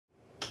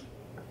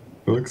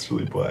It looks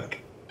really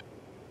black.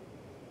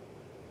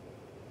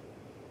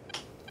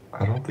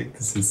 I don't think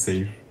this is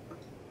safe.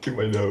 Look at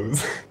my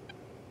nose.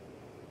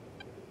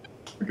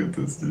 Look at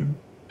this, dude.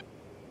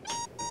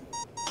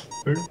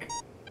 Look.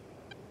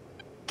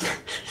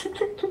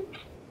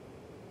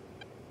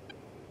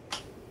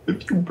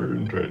 If you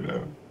burned right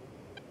now.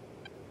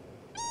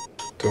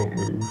 Don't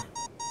move.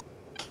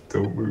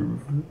 Don't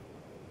move.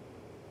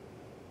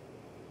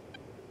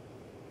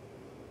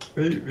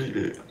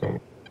 Wait. Oh.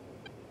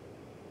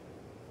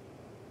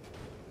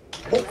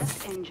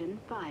 Left engine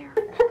fire.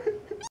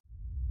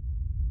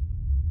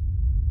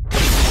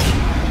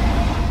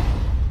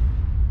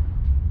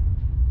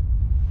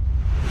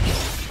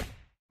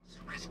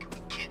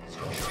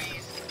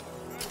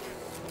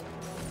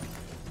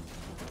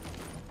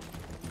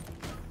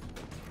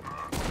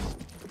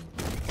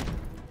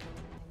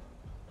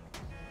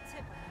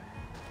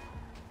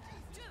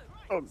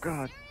 Oh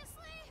God.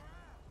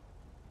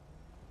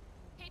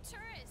 Hey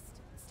tourist,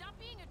 stop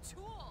being a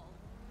tool.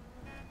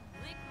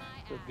 Lick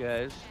my Good ass,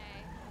 guys.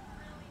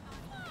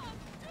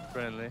 okay?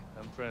 Friendly.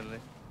 I'm friendly.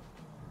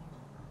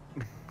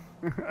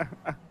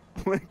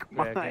 Lick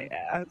my Dragon.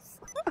 ass.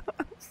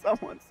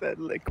 Someone said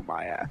lick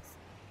my ass.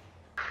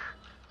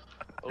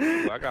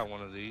 Oh, I got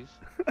one of these.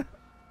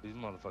 These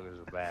motherfuckers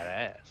are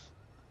badass.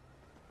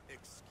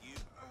 Excuse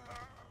me.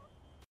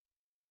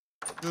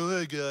 Oh,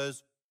 hey,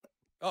 guys.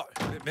 Oh,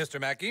 Mr.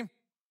 Mackey.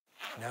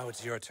 Now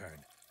it's your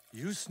turn.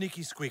 Use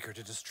Sneaky Squeaker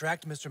to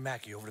distract Mr.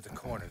 Mackey over to the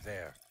corner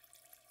there.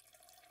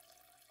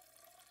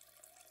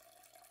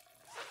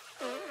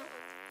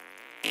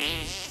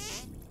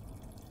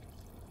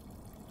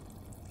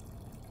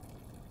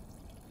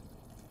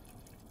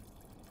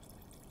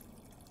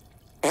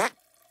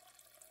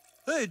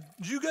 Hey,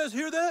 did you guys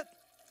hear that?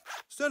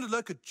 Sounded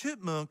like a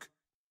chipmunk.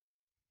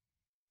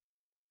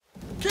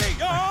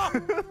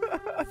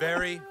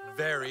 Very,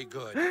 very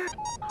good.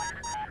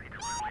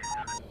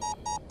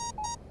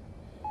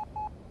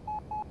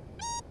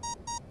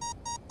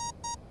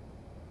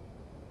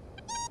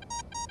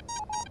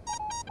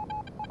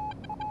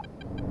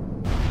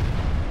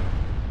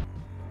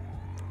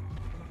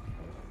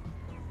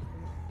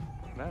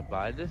 Can I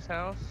buy this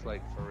house?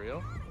 Like, for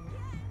real?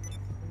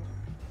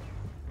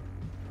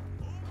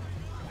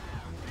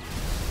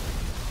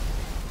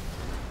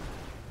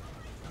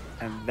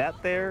 And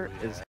that there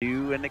is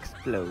due an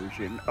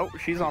explosion. Oh,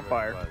 she's on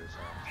fire.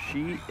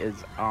 She is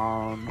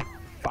on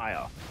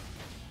fire.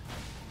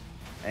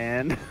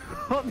 And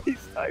all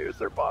these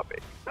tires are popping.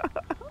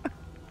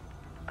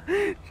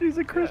 She's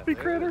a crispy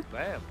critter.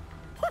 Bam.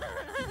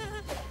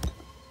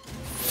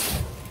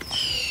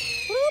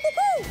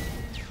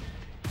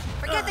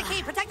 Forget the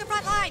key. Protect the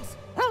front lines.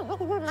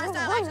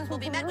 Hostile actions will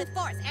be met with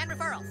force and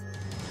referrals.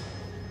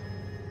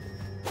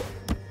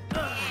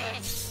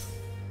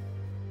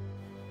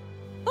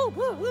 Oh,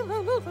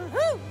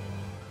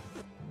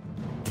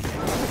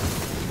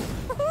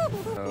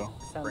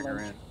 bring her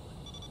in.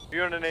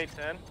 You on an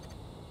 810?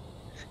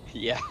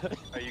 Yeah.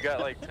 Oh, you got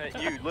like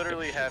 10, you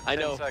literally have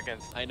 10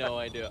 seconds. I know,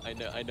 I do. I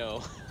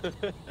know.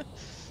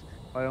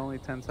 By only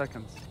 10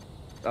 seconds.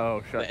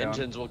 Oh, shut The down.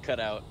 engines will cut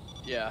out.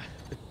 Yeah.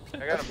 I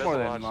got a That's missile more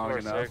than launch long score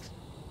enough.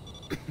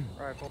 6.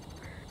 Rifle.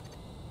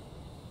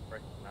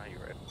 Right, now you're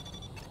ready.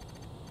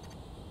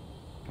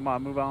 Come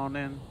on, move on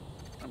in.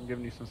 I'm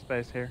giving you some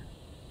space here.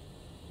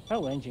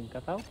 Oh, engine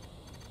cut out.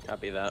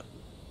 Copy that.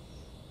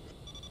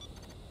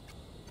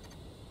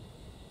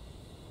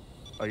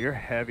 Oh, you're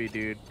heavy,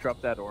 dude.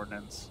 Drop that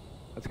ordnance.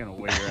 That's gonna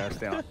weigh your ass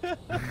down.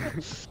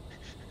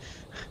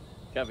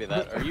 Copy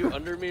that. Are you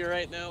under me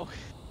right now?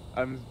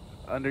 I'm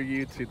under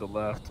you to the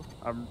left.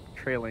 I'm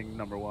trailing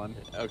number one.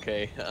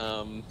 Okay.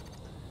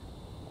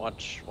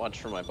 Watch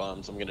for my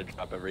bombs. I'm gonna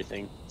drop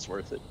everything. It's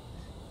worth it.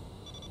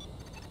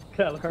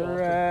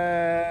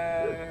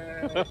 Correct.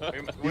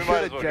 We You might should as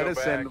well have go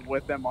jettisoned back.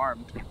 with them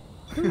armed.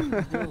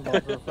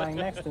 You're flying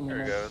next to me. There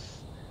it now. goes.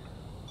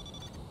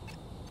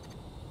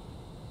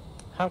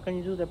 How can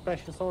you do the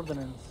precious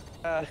ordnance?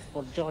 It's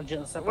for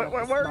Georgian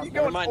separatists. Where are you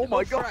going? mind. Oh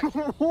my Oh, god!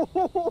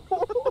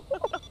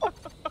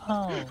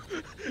 Oh.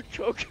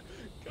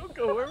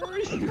 Coco, where were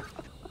you?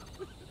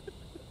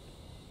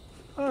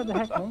 Oh, the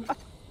heck, man.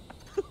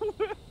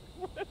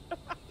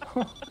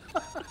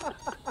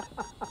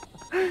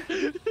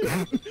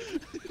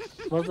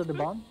 Was it the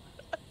bomb?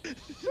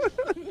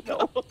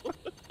 No.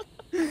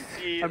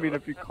 I mean,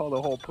 if you call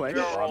the whole plane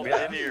Roll bomb,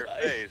 yeah. into your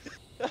face.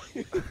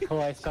 Oh,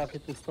 I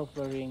started to stop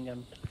worrying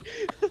and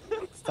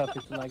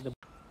started to like the.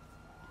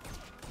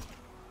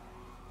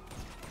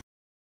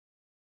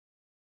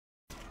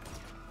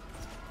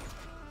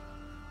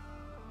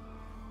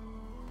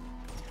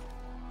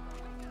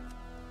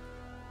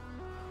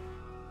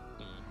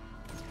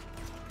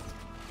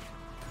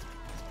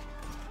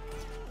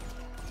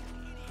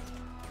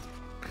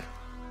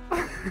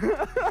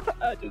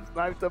 I just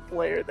sniped a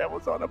player that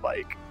was on a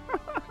bike.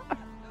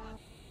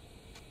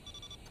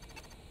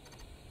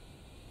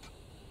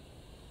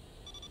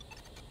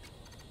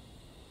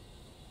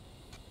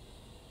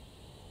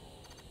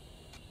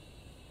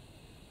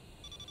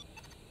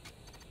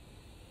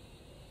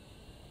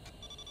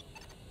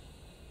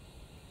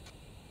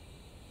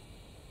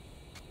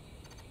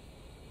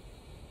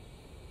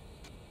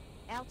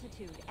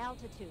 Altitude,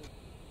 altitude.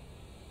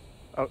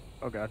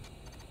 Oh god.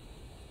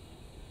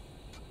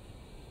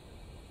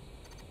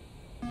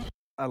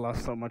 I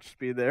lost so much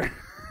speed there.